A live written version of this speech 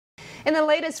In the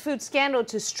latest food scandal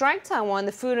to strike Taiwan,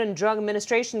 the Food and Drug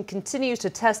Administration continues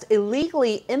to test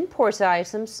illegally imported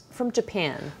items from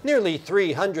Japan. Nearly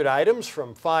 300 items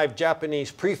from 5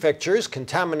 Japanese prefectures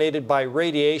contaminated by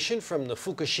radiation from the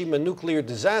Fukushima nuclear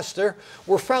disaster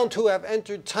were found to have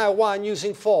entered Taiwan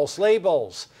using false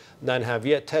labels. None have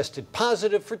yet tested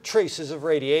positive for traces of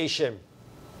radiation.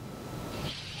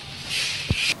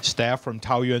 Staff from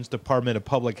Taoyuan's Department of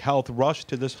Public Health rushed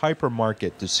to this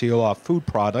hypermarket to seal off food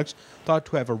products thought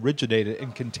to have originated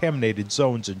in contaminated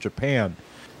zones in Japan.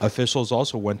 Officials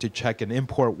also went to check an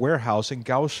import warehouse in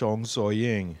Kaohsiung,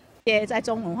 Zuoying.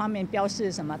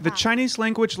 The Chinese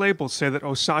language labels say that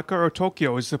Osaka or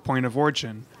Tokyo is the point of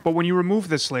origin, but when you remove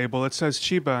this label, it says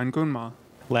Chiba and Gunma.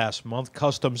 Last month,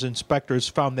 customs inspectors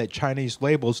found that Chinese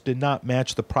labels did not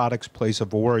match the product's place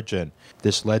of origin.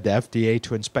 This led the FDA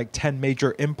to inspect 10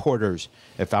 major importers.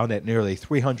 It found that nearly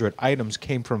 300 items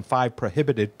came from 5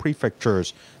 prohibited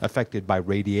prefectures affected by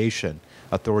radiation.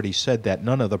 Authorities said that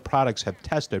none of the products have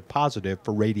tested positive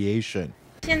for radiation.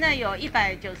 At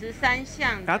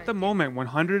the moment,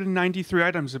 193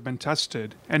 items have been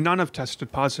tested, and none have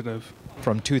tested positive.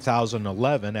 From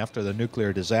 2011, after the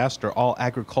nuclear disaster, all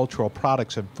agricultural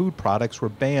products and food products were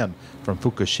banned from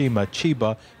Fukushima,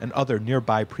 Chiba, and other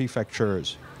nearby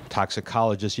prefectures.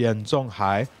 Toxicologist Yen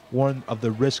Tzung-hai warned of the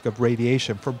risk of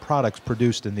radiation from products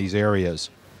produced in these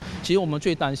areas. I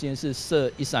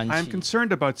am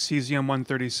concerned about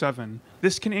cesium-137.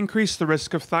 This can increase the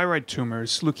risk of thyroid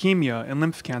tumors, leukemia, and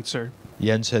lymph cancer.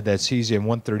 Yen said that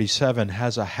cesium-137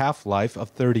 has a half-life of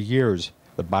 30 years.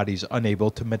 The body's unable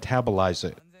to metabolize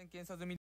it.